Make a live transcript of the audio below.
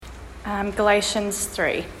Galatians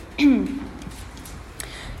 3.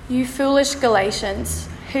 You foolish Galatians,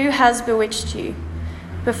 who has bewitched you?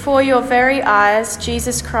 Before your very eyes,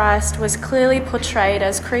 Jesus Christ was clearly portrayed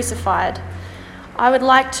as crucified. I would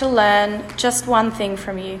like to learn just one thing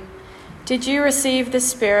from you. Did you receive the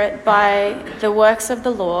Spirit by the works of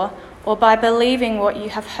the law, or by believing what you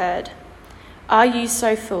have heard? Are you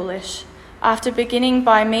so foolish? After beginning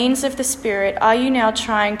by means of the Spirit, are you now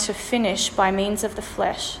trying to finish by means of the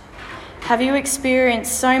flesh? Have you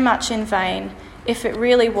experienced so much in vain, if it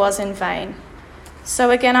really was in vain?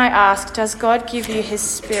 So again I ask, does God give you his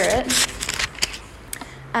Spirit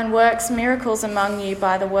and works miracles among you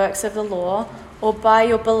by the works of the law, or by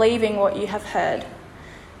your believing what you have heard?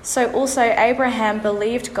 So also Abraham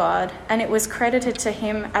believed God, and it was credited to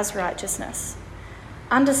him as righteousness.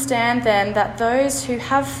 Understand then that those who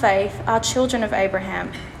have faith are children of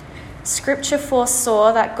Abraham. Scripture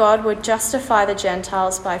foresaw that God would justify the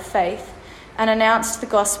Gentiles by faith and announced the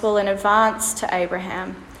gospel in advance to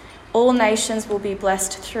Abraham. All nations will be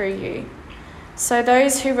blessed through you. So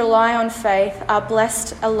those who rely on faith are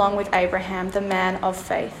blessed along with Abraham, the man of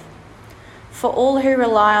faith. For all who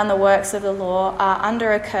rely on the works of the law are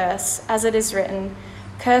under a curse, as it is written,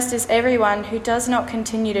 "Cursed is everyone who does not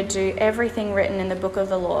continue to do everything written in the book of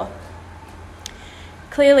the law."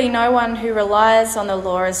 Clearly, no one who relies on the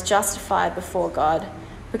law is justified before God,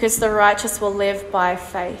 because the righteous will live by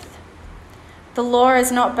faith. The law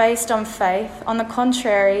is not based on faith. On the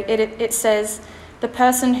contrary, it says, "The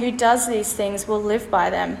person who does these things will live by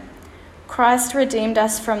them." Christ redeemed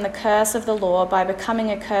us from the curse of the law by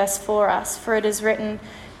becoming a curse for us, for it is written,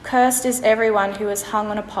 "Cursed is everyone who is hung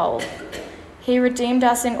on a pole." He redeemed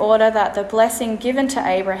us in order that the blessing given to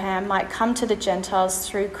Abraham might come to the Gentiles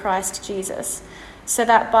through Christ Jesus, so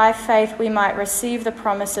that by faith we might receive the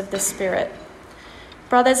promise of the Spirit.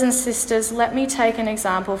 Brothers and sisters, let me take an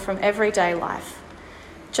example from everyday life.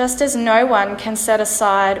 Just as no one can set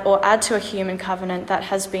aside or add to a human covenant that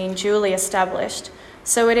has been duly established,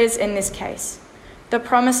 so it is in this case. The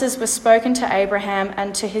promises were spoken to Abraham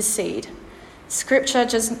and to his seed. Scripture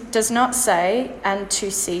does not say, "and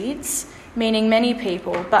to seeds," meaning many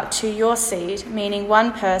people, but to your seed, meaning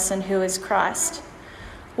one person who is Christ.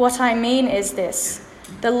 What I mean is this: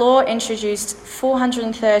 the law introduced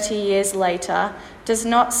 430 years later does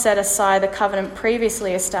not set aside the covenant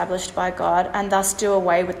previously established by God and thus do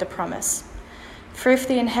away with the promise. For if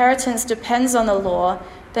the inheritance depends on the law,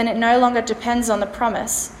 then it no longer depends on the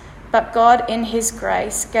promise, but God in his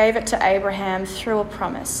grace gave it to Abraham through a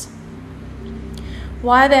promise.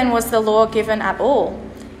 Why then was the law given at all?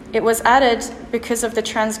 It was added because of the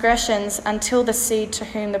transgressions until the seed to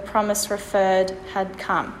whom the promise referred had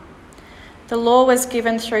come. The law was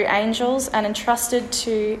given through angels and entrusted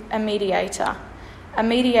to a mediator. A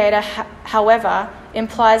mediator, however,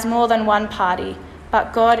 implies more than one party,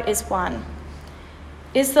 but God is one.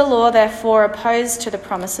 Is the law therefore opposed to the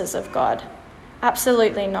promises of God?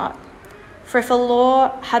 Absolutely not. For if a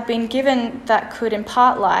law had been given that could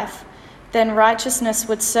impart life, then righteousness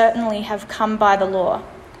would certainly have come by the law.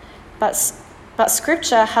 But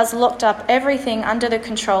Scripture has locked up everything under the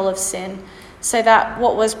control of sin, so that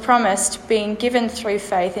what was promised, being given through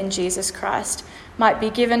faith in Jesus Christ, might be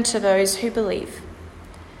given to those who believe.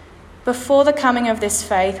 Before the coming of this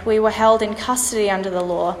faith, we were held in custody under the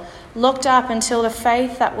law, locked up until the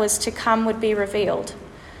faith that was to come would be revealed.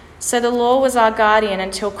 So the law was our guardian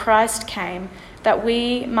until Christ came, that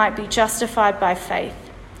we might be justified by faith.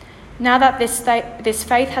 Now that this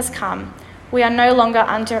faith has come, we are no longer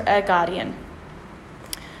under a guardian.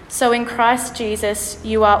 So in Christ Jesus,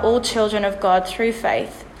 you are all children of God through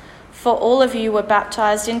faith. For all of you were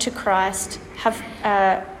baptized into Christ,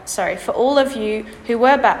 for all of you who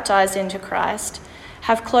were baptized into Christ,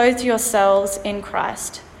 have clothed yourselves in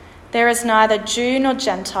Christ. There is neither Jew nor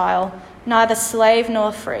Gentile, neither slave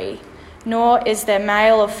nor free, nor is there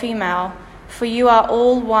male or female, for you are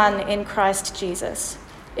all one in Christ Jesus.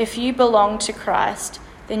 If you belong to Christ,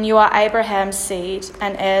 then you are Abraham's seed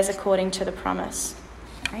and heirs according to the promise.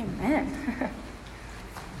 Amen.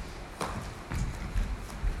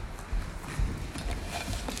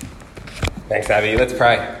 Thanks, Abby. Let's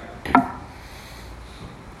pray.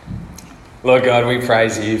 Lord God, we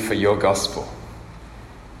praise you for your gospel.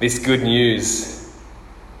 This good news,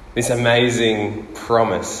 this amazing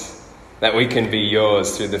promise that we can be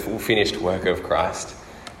yours through the full finished work of Christ.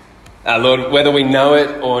 Lord, whether we know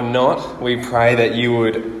it or not, we pray that you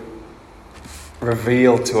would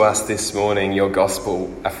reveal to us this morning your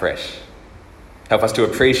gospel afresh. Help us to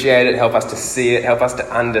appreciate it, help us to see it, help us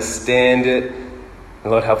to understand it.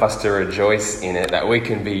 And Lord, help us to rejoice in it, that we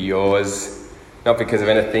can be yours, not because of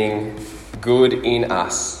anything good in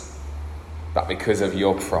us, but because of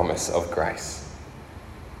your promise of grace.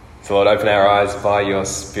 So Lord, open our eyes by your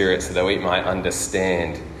Spirit so that we might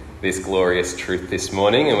understand this glorious truth this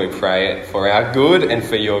morning, and we pray it for our good and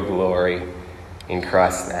for your glory in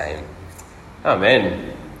Christ's name.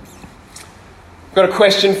 Amen. I've got a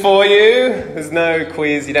question for you. There's no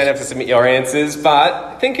quiz, you don't have to submit your answers,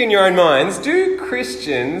 but think in your own minds, do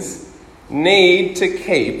Christians need to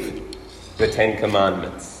keep the Ten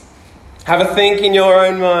Commandments? Have a think in your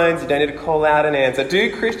own minds, you don't need to call out an answer.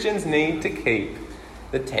 Do Christians need to keep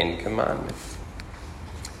the Ten Commandments?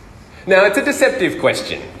 Now, it's a deceptive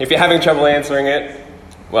question. If you're having trouble answering it,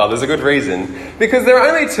 well, there's a good reason. Because there are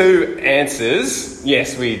only two answers.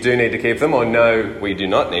 Yes, we do need to keep them, or no, we do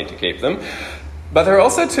not need to keep them. But there are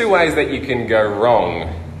also two ways that you can go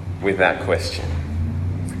wrong with that question.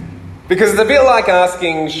 Because it's a bit like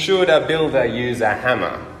asking, should a builder use a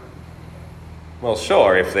hammer? Well,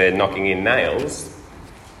 sure, if they're knocking in nails.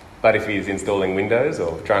 But if he's installing windows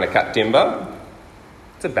or trying to cut timber,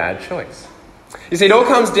 it's a bad choice. You see, it all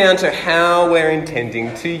comes down to how we're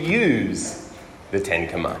intending to use the Ten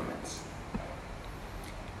Commandments.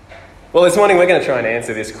 Well, this morning we're going to try and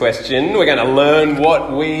answer this question. We're going to learn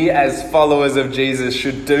what we as followers of Jesus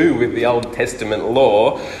should do with the Old Testament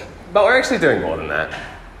law, but we're actually doing more than that.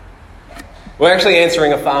 We're actually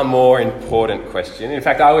answering a far more important question. In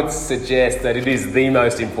fact, I would suggest that it is the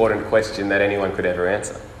most important question that anyone could ever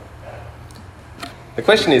answer. The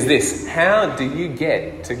question is this: how do you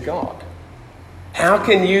get to God? How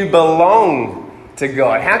can you belong to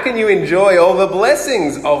God? How can you enjoy all the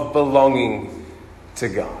blessings of belonging to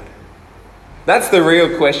God? That's the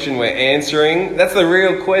real question we're answering. That's the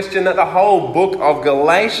real question that the whole book of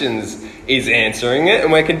Galatians is answering it.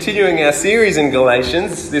 And we're continuing our series in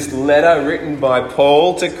Galatians, this letter written by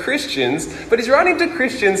Paul to Christians, but he's writing to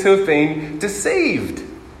Christians who have been deceived.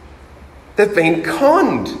 They've been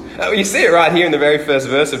conned. You see it right here in the very first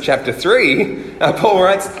verse of chapter 3. Paul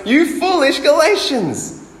writes, "You foolish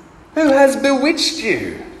Galatians, who has bewitched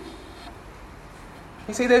you?"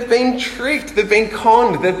 You see, they've been tricked, they've been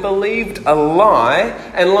conned, they've believed a lie.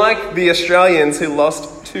 And like the Australians who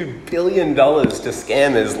lost $2 billion to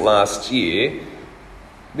scammers last year,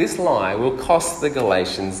 this lie will cost the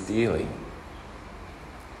Galatians dearly.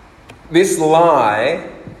 This lie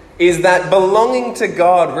is that belonging to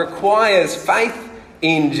God requires faith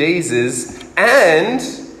in Jesus and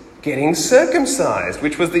getting circumcised,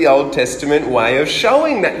 which was the Old Testament way of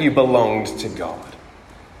showing that you belonged to God.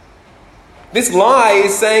 This lie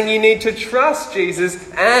is saying you need to trust Jesus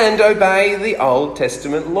and obey the Old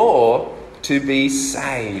Testament law to be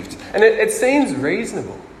saved. And it seems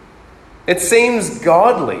reasonable. It seems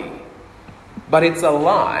godly, but it's a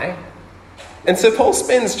lie. And so Paul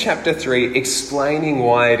spends chapter 3 explaining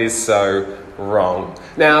why it is so wrong.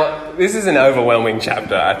 Now, this is an overwhelming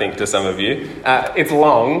chapter, I think, to some of you. It's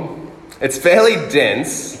long, it's fairly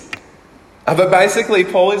dense, but basically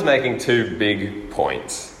Paul is making two big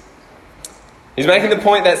points. He's making the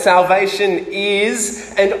point that salvation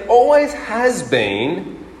is and always has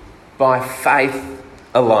been by faith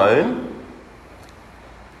alone.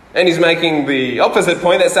 And he's making the opposite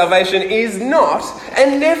point, that salvation is not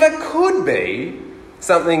and never could be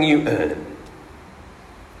something you earn.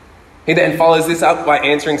 He then follows this up by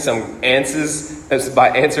answering some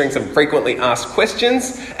frequently asked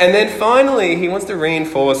questions. And then finally, he wants to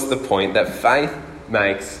reinforce the point that faith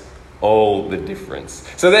makes all the difference.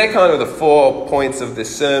 So they're kind of the 4 points of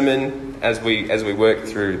this sermon as we work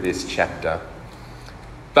through this chapter.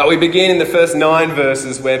 But we begin in the first 9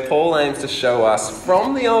 verses where Paul aims to show us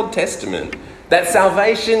from the Old Testament that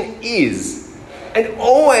salvation is and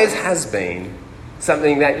always has been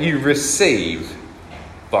something that you receive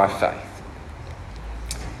by faith.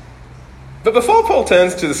 But before Paul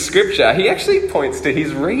turns to the scripture, he actually points to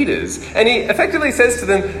his readers and he effectively says to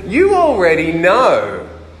them, you already know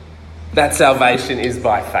that salvation is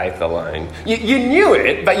by faith alone. You knew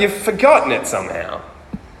it, but you've forgotten it somehow.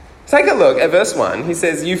 Take a look at verse 1. He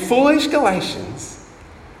says, "You foolish Galatians,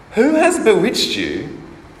 who has bewitched you?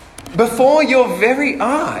 Before your very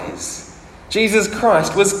eyes, Jesus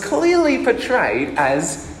Christ was clearly portrayed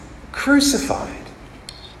as crucified."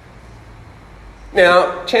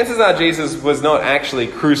 Now, chances are Jesus was not actually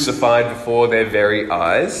crucified before their very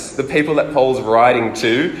eyes. The people that Paul's writing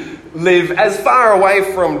to live as far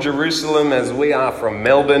away from Jerusalem as we are from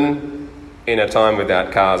Melbourne, in a time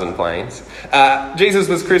without cars and planes. Jesus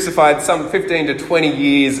was crucified some 15 to 20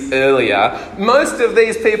 years earlier. Most of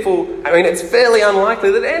these people, it's fairly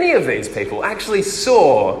unlikely that any of these people actually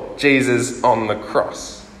saw Jesus on the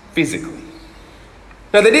cross, physically.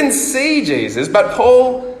 Now, they didn't see Jesus, but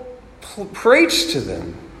Paul preached to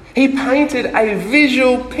them. He painted a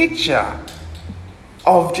visual picture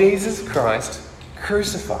of Jesus Christ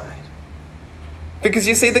crucified. Because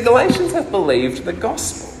you see, the Galatians have believed the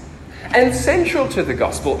gospel. And central to the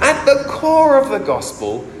gospel, at the core of the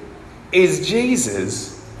gospel, is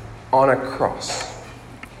Jesus on a cross.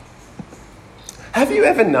 Have you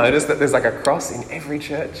ever noticed that there's like a cross in every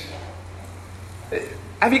church?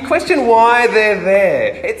 Have you questioned why they're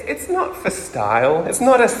there? It's not for style. It's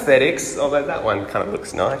not aesthetics, although that one kind of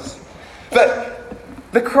looks nice. But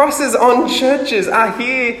the crosses on churches are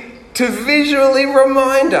here to visually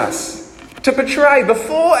remind us, to portray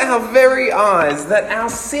before our very eyes that our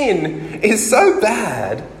sin is so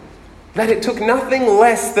bad that it took nothing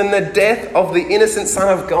less than the death of the innocent Son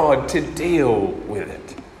of God to deal with it.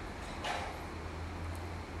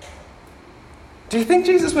 Do you think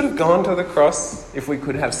Jesus would have gone to the cross if we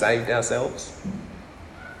could have saved ourselves?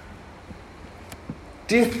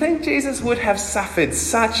 Do you think Jesus would have suffered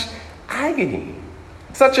such agony,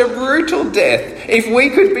 such a brutal death, if we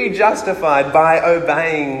could be justified by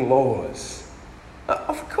obeying laws?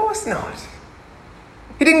 Of course not.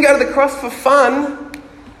 He didn't go to the cross for fun.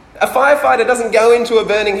 A firefighter doesn't go into a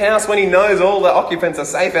burning house when he knows all the occupants are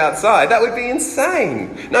safe outside. That would be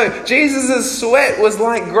insane. No, Jesus' sweat was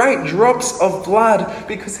like great drops of blood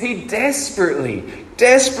because he desperately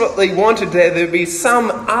wanted there to be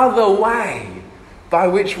some other way by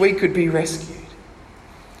which we could be rescued.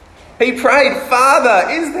 He prayed,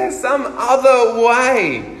 "Father, is there some other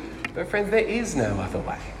way?" But friends, there is no other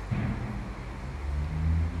way.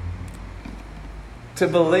 To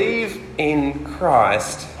believe in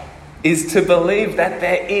Christ is to believe that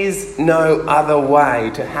there is no other way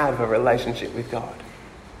to have a relationship with God.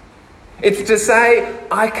 It's to say,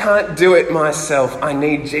 I can't do it myself. I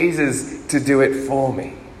need Jesus to do it for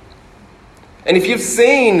me. And if you've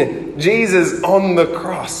seen Jesus on the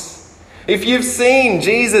cross, if you've seen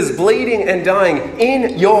Jesus bleeding and dying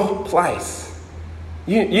in your place,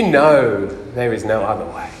 you know there is no other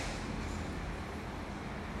way.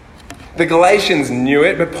 The Galatians knew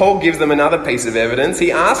it, but Paul gives them another piece of evidence.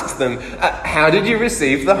 He asks them, how did you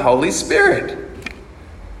receive the Holy Spirit?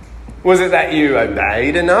 Was it that you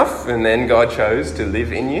obeyed enough and then God chose to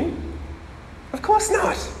live in you? Of course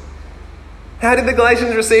not. How did the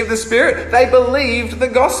Galatians receive the Spirit? They believed the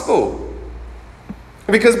gospel.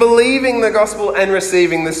 Because believing the gospel and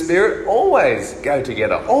receiving the Spirit always go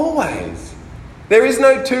together. Always. There is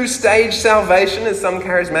no two-stage salvation, as some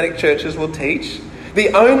charismatic churches will teach.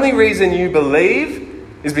 The only reason you believe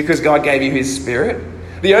is because God gave you His Spirit.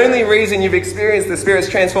 The only reason you've experienced the Spirit's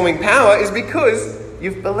transforming power is because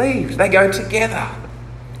you've believed. They go together.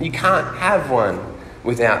 You can't have one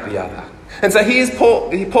without the other. And so here's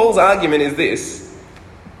Paul's argument is this.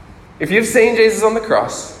 If you've seen Jesus on the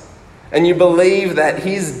cross and you believe that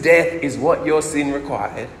His death is what your sin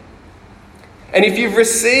required, and if you've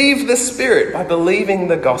received the Spirit by believing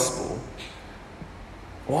the gospel,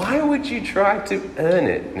 why would you try to earn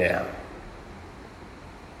it now?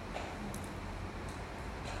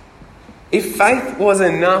 If faith was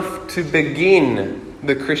enough to begin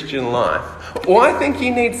the Christian life, why think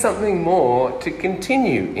you need something more to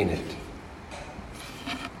continue in it?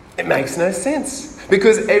 It makes no sense.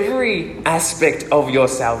 Because every aspect of your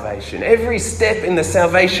salvation, every step in the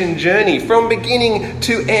salvation journey from beginning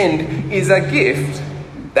to end is a gift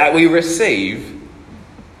that we receive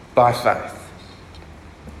by faith.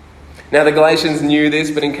 Now, the Galatians knew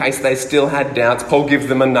this, but in case they still had doubts, Paul gives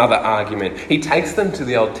them another argument. He takes them to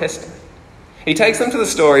the Old Testament. He takes them to the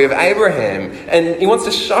story of Abraham, and he wants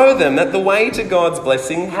to show them that the way to God's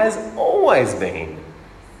blessing has always been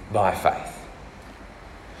by faith.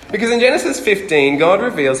 Because in Genesis 15, God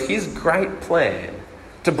reveals His great plan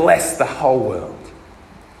to bless the whole world.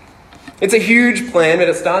 It's a huge plan, but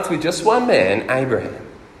it starts with just one man, Abraham.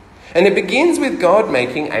 And it begins with God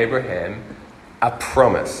making Abraham a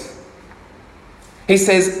promise. He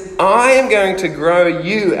says, I am going to grow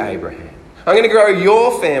you, Abraham. I'm going to grow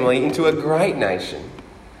your family into a great nation.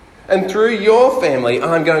 And through your family,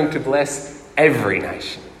 I'm going to bless every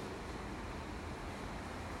nation.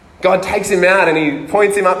 God takes him out and He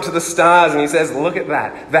points him up to the stars and He says, look at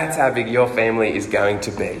that. That's how big your family is going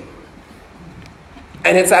to be.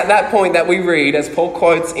 And it's at that point that we read, as Paul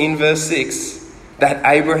quotes in verse 6, that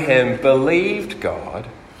Abraham believed God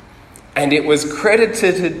and it was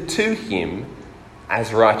credited to him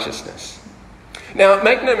as righteousness. Now,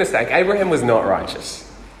 make no mistake, Abraham was not righteous.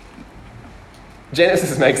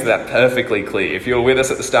 Genesis makes that perfectly clear. If you were with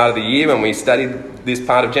us at the start of the year when we studied this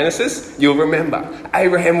part of Genesis, you'll remember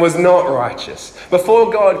Abraham was not righteous.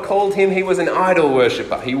 Before God called him, he was an idol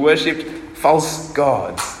worshipper. He worshipped false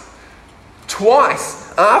gods.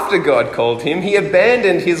 Twice after God called him, he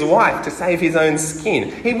abandoned his wife to save his own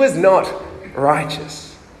skin. He was not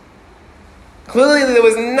righteous. Clearly there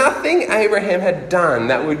was nothing Abraham had done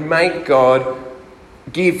that would make God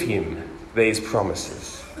give him these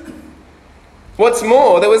promises. What's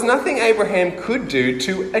more, there was nothing Abraham could do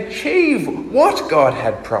to achieve what God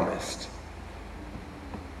had promised.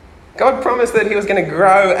 God promised that he was going to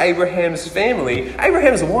grow Abraham's family.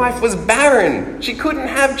 Abraham's wife was barren. She couldn't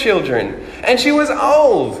have children. And she was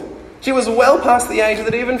old. She was well past the age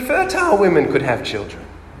that even fertile women could have children.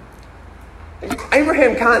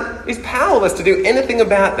 Abraham is powerless to do anything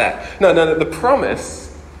about that. No, the promise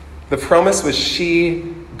was sheer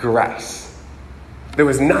grace. There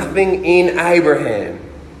was nothing in Abraham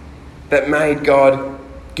that made God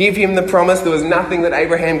give him the promise. There was nothing that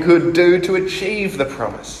Abraham could do to achieve the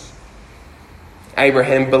promise.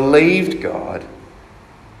 Abraham believed God,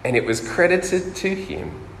 and it was credited to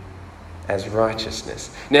him as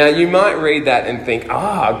righteousness. Now, you might read that and think,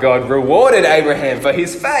 God rewarded Abraham for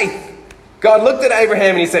his faith. God looked at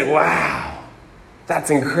Abraham and he said, wow, that's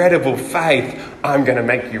incredible faith. I'm going to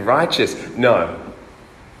make you righteous. No.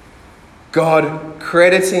 God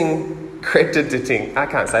crediting, I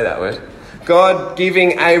can't say that word. God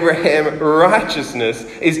giving Abraham righteousness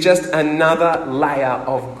is just another layer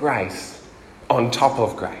of grace on top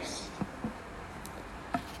of grace.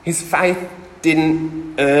 His faith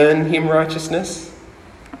didn't earn him righteousness.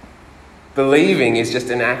 Believing is just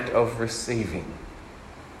an act of receiving.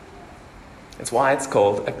 That's why it's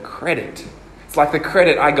called a credit. It's like the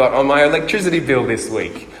credit I got on my electricity bill this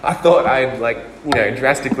week. I thought I'd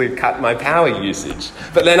drastically cut my power usage.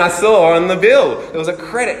 But then I saw on the bill, there was a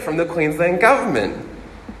credit from the Queensland government.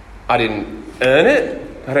 I didn't earn it.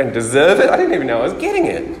 I don't deserve it. I didn't even know I was getting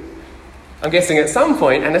it. I'm guessing at some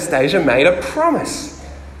point Anastasia made a promise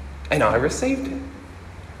and I received it.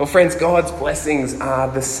 Well, friends, God's blessings are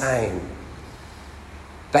the same.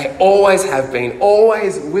 They always have been,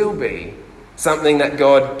 always will be something that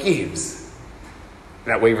God gives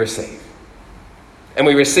that we receive. And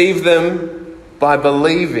we receive them by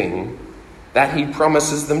believing that he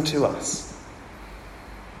promises them to us.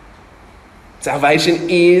 Salvation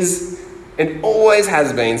is and always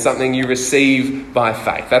has been something you receive by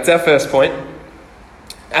faith. That's our first point.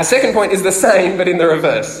 Our second point is the same, but in the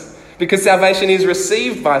reverse. Because salvation is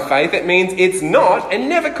received by faith, it means it's not and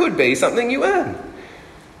never could be something you earn.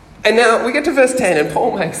 And now we get to verse 10 and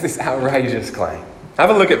Paul makes this outrageous claim. Have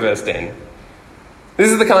a look at verse 10.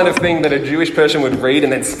 This is the kind of thing that a Jewish person would read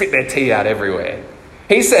and then spit their tea out everywhere.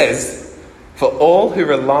 He says, "For all who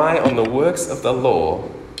rely on the works of the law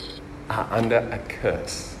are under a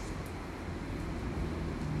curse."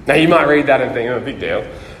 Now you might read that and think, big deal.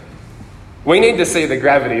 We need to see the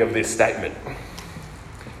gravity of this statement.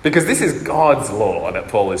 Because this is God's law that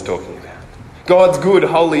Paul is talking about. God's good,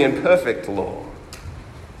 holy and perfect law.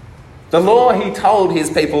 The law he told his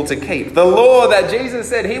people to keep. The law that Jesus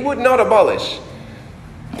said he would not abolish.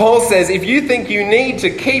 Paul says, if you think you need to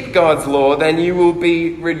keep God's law, then you will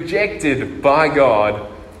be rejected by God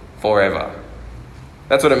forever.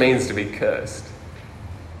 That's what it means to be cursed.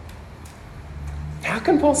 How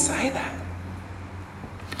can Paul say that?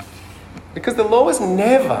 Because the law was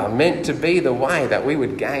never meant to be the way that we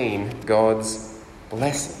would gain God's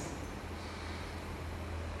blessing.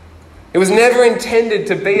 It was never intended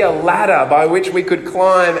to be a ladder by which we could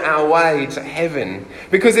climb our way to heaven.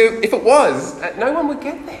 Because if it was, no one would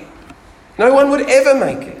get there. No one would ever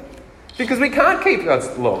make it. Because we can't keep God's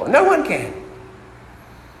law. No one can.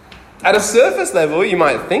 At a surface level, you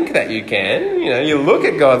might think that you can. You look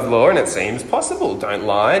at God's law and it seems possible. Don't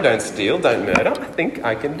lie, don't steal, don't murder. I think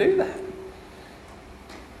I can do that.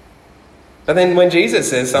 But then when Jesus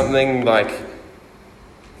says something like,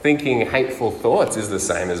 thinking hateful thoughts is the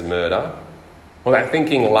same as murder, or that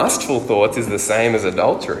thinking lustful thoughts is the same as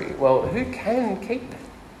adultery, well, who can keep that?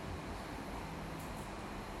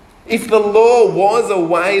 If the law was a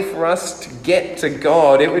way for us to get to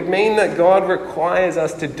God, it would mean that God requires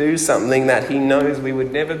us to do something that he knows we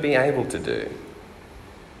would never be able to do.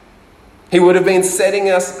 He would have been setting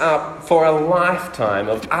us up for a lifetime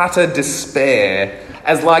of utter despair,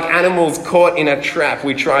 as like animals caught in a trap,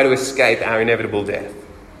 we try to escape our inevitable death.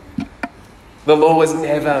 The law was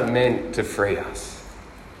never meant to free us.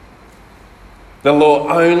 The law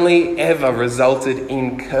only ever resulted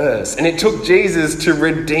in curse. And it took Jesus to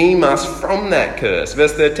redeem us from that curse.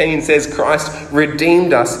 Verse 13 says Christ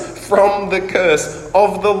redeemed us from the curse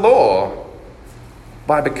of the law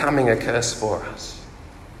by becoming a curse for us.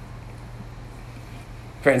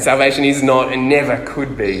 Friends, salvation is not and never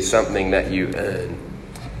could be something that you earn.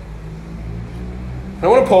 I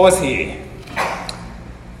want to pause here.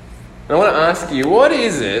 I want to ask you, what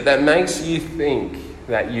is it that makes you think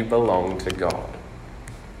that you belong to God?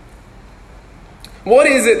 What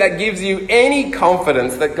is it that gives you any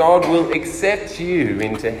confidence that God will accept you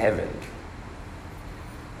into heaven?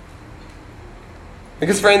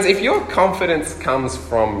 Because friends, if your confidence comes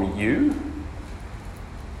from you,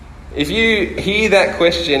 if you hear that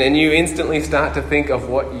question and you instantly start to think of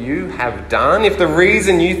what you have done, if the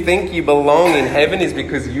reason you think you belong in heaven is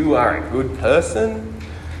because you are a good person,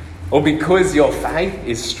 or because your faith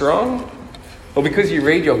is strong, or because you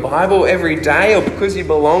read your Bible every day, or because you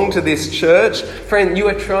belong to this church, friend, you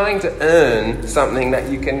are trying to earn something that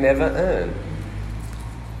you can never earn.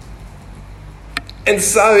 And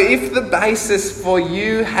so if the basis for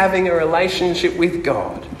you having a relationship with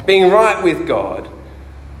God, being right with God,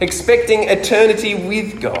 expecting eternity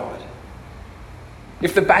with God,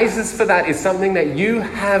 if the basis for that is something that you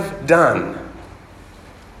have done,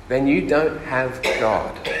 then you don't have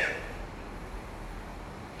God.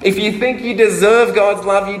 If you think you deserve God's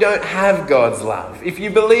love, you don't have God's love. If you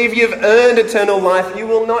believe you've earned eternal life, you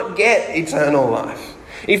will not get eternal life.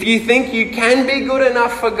 If you think you can be good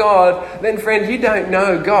enough for God, then friend, you don't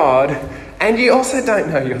know God, and you also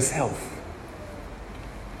don't know yourself.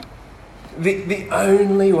 The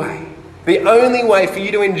only way for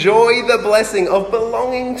you to enjoy the blessing of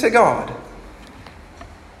belonging to God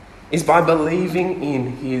is by believing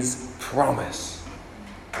in His promise.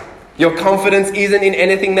 Your confidence isn't in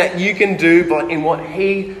anything that you can do, but in what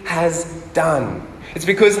He has done. It's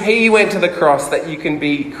because He went to the cross that you can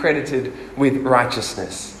be credited with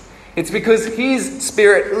righteousness. It's because His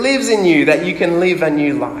Spirit lives in you that you can live a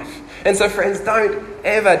new life. And so friends, don't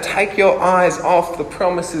ever take your eyes off the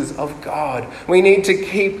promises of God. We need to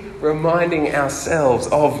keep reminding ourselves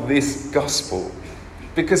of this gospel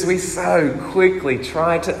because we so quickly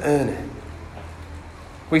try to earn it.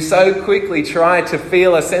 We so quickly try to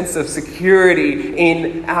feel a sense of security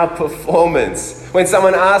in our performance. When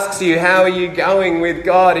someone asks you, how are you going with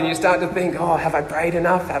God? And you start to think, oh, have I prayed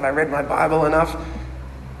enough? Have I read my Bible enough?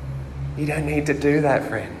 You don't need to do that,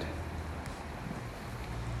 friend.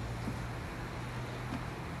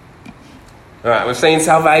 All right, we've seen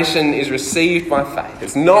salvation is received by faith.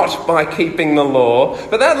 It's not by keeping the law.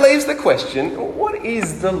 But that leaves the question, what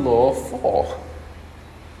is the law for?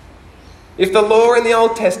 If the law in the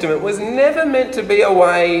Old Testament was never meant to be a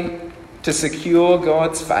way to secure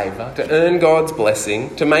God's favour, to earn God's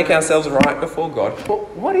blessing, to make ourselves right before God, well,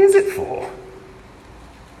 what is it for?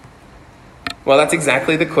 Well, that's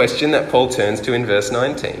exactly the question that Paul turns to in verse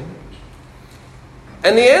 19.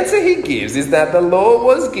 And the answer he gives is that the law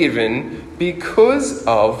was given because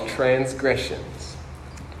of transgressions.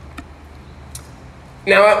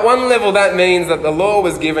 Now, at one level, that means that the law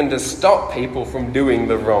was given to stop people from doing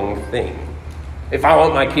the wrong thing. If I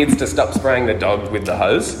want my kids to stop spraying the dog with the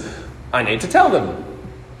hose, I need to tell them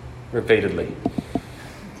repeatedly.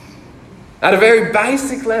 At a very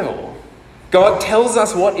basic level, God tells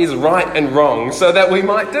us what is right and wrong so that we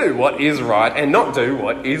might do what is right and not do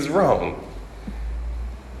what is wrong.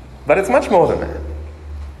 But it's much more than that.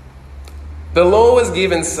 The law was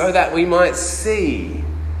given so that we might see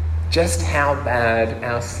just how bad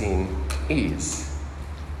our sin is.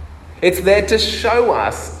 It's there to show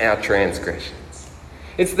us our transgressions.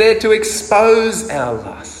 It's there to expose our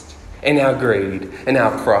lust and our greed and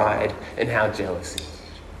our pride and our jealousy.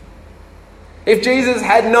 If Jesus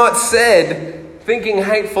had not said, thinking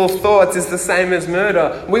hateful thoughts is the same as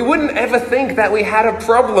murder, we wouldn't ever think that we had a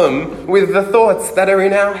problem with the thoughts that are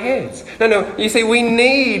in our heads. No, you see, we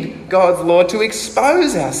need God's law to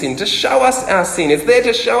expose our sin, to show us our sin. It's there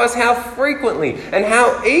to show us how frequently and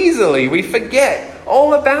how easily we forget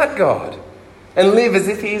all about God and live as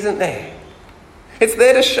if He isn't there. It's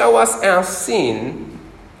there to show us our sin,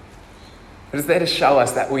 but it's there to show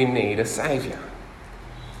us that we need a Saviour.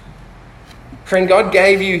 Friend, God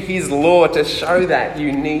gave you His law to show that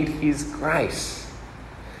you need His grace.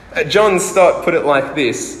 John Stott put it like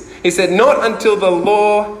this. He said, "Not until the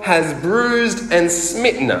law has bruised and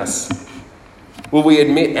smitten us will we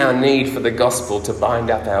admit our need for the gospel to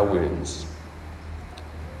bind up our wounds.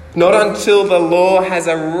 Not until the law has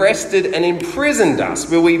arrested and imprisoned us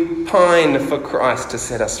will we pine for Christ to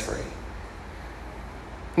set us free.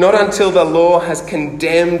 Not until the law has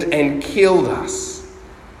condemned and killed us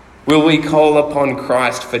will we call upon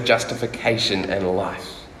Christ for justification and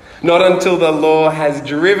life. Not until the law has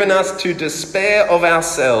driven us to despair of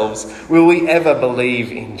ourselves will we ever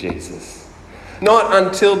believe in Jesus. Not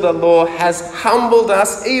until the law has humbled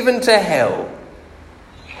us even to hell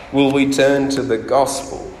will we turn to the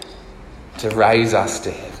gospel to raise us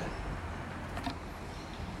to heaven."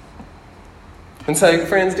 And so,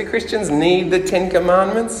 friends, do Christians need the 10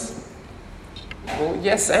 Commandments? Well,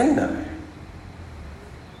 yes and no.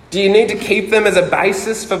 Do you need to keep them as a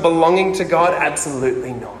basis for belonging to God?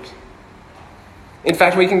 Absolutely not. In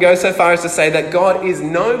fact, we can go so far as to say that God is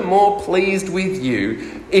no more pleased with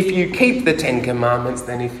you if you keep the 10 Commandments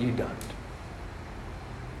than if you don't.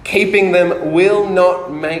 Keeping them will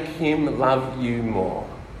not make him love you more.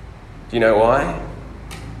 Do you know why?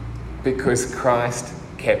 Because Christ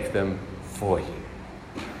kept them for you.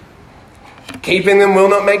 Keeping them will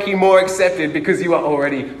not make you more accepted because you are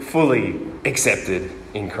already fully accepted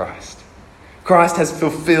in Christ. Christ has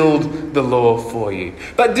fulfilled the law for you.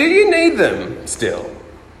 But do you need them still?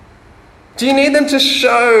 Do you need them to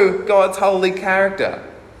show God's holy character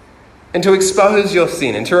and to expose your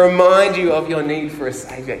sin and to remind you of your need for a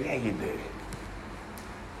Saviour? Yeah, you do.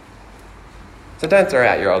 So don't throw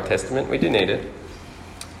out your Old Testament. We do need it.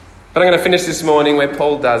 But I'm going to finish this morning where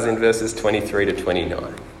Paul does in verses 23 to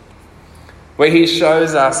 29, where he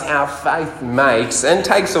shows us how faith makes and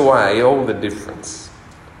takes away all the difference.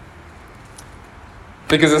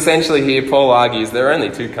 Because essentially here Paul argues there are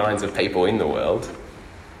only two kinds of people in the world.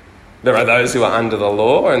 There are those who are under the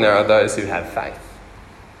law and there are those who have faith.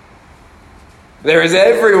 There is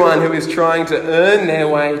everyone who is trying to earn their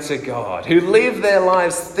way to God, who live their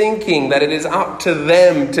lives thinking that it is up to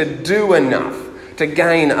them to do enough to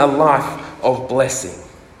gain a life of blessing.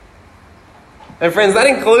 And friends, that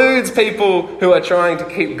includes people who are trying to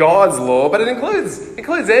keep God's law, but it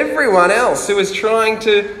includes everyone else who is trying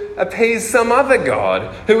to appease some other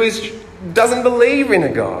God, who doesn't believe in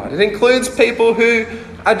a God. It includes people who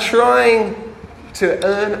are trying to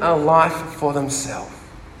earn a life for themselves.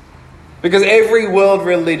 Because every world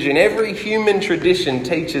religion, every human tradition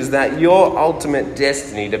teaches that your ultimate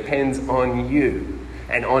destiny depends on you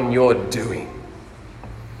and on your doing.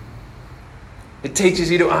 It teaches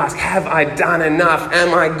you to ask, have I done enough?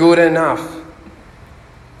 Am I good enough?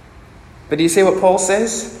 But do you see what Paul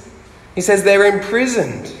says? He says they're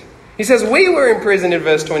imprisoned. He says we were imprisoned in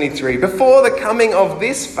verse 23. Before the coming of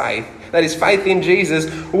this faith, that is faith in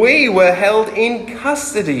Jesus, we were held in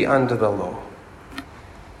custody under the law.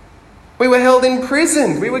 We were held in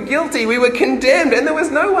prison. We were guilty. We were condemned, and there was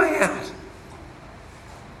no way out.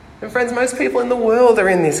 And friends, most people in the world are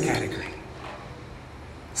in this category.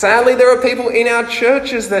 Sadly, there are people in our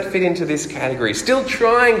churches that fit into this category, still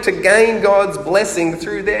trying to gain God's blessing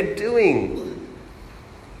through their doing.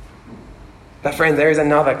 But friend, there is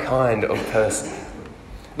another kind of person.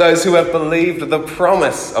 Those who have believed the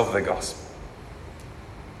promise of the gospel.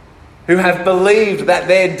 Who have believed that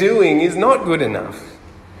their doing is not good enough.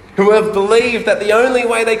 Who have believed that the only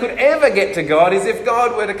way they could ever get to God is if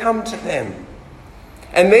God were to come to them.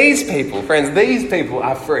 And these people, friends, these people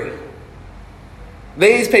are free.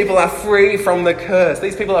 These people are free from the curse.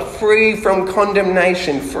 These people are free from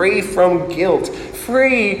condemnation, free from guilt,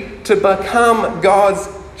 free to become God's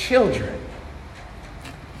children,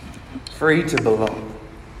 free to belong.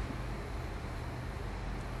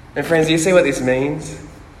 And friends, do you see what this means?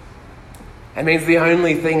 It means the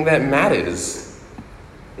only thing that matters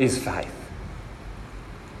is faith.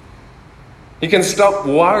 You can stop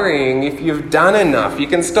worrying if you've done enough. You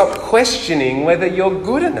can stop questioning whether you're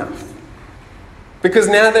good enough. Because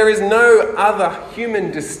now there is no other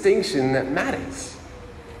human distinction that matters.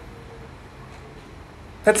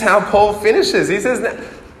 That's how Paul finishes. He says,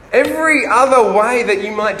 every other way that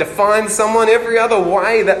you might define someone, every other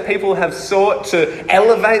way that people have sought to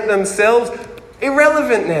elevate themselves,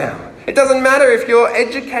 irrelevant now. It doesn't matter if you're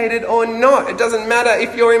educated or not. It doesn't matter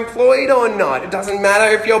if you're employed or not. It doesn't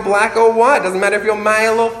matter if you're black or white. It doesn't matter if you're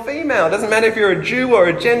male or female. It doesn't matter if you're a Jew or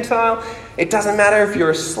a Gentile. It doesn't matter if you're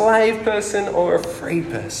a slave person or a free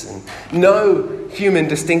person. No human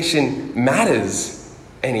distinction matters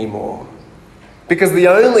anymore. Because the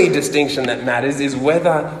only distinction that matters is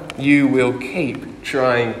whether you will keep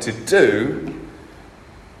trying to do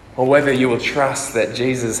or whether you will trust that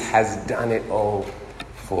Jesus has done it all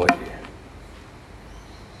for you.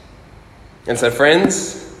 And so,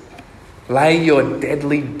 friends, lay your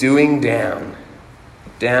deadly doing down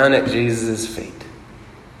at Jesus' feet.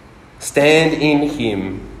 Stand in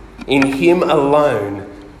Him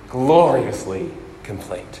alone, gloriously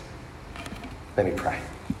complete. Let me pray.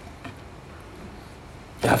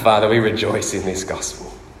 Our Father, we rejoice in this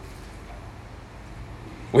gospel.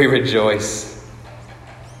 We rejoice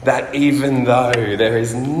that even though there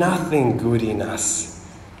is nothing good in us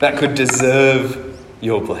that could deserve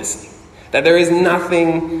your blessing, that there is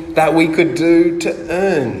nothing that we could do to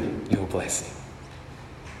earn your blessing,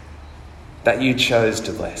 that you chose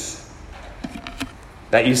to bless.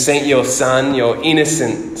 That you sent your Son, your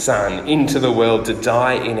innocent Son, into the world to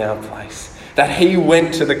die in our place. That He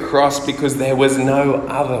went to the cross because there was no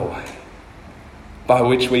other way by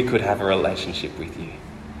which we could have a relationship with you.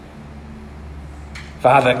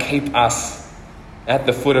 Father, keep us at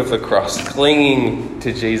the foot of the cross, clinging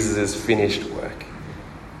to Jesus' finished work.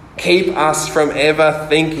 Keep us from ever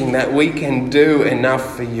thinking that we can do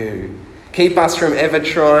enough for you. Keep us from ever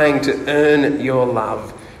trying to earn your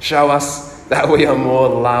love. Show us that we are more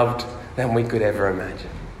loved than we could ever imagine.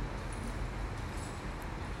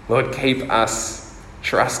 Lord, keep us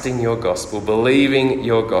trusting your gospel, believing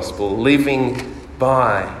your gospel, living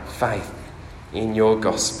by faith in your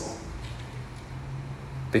gospel.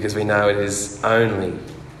 Because we know it is only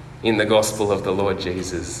in the gospel of the Lord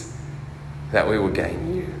Jesus that we will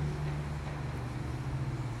gain you.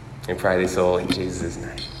 We pray this all in Jesus'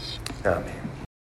 name. Amen.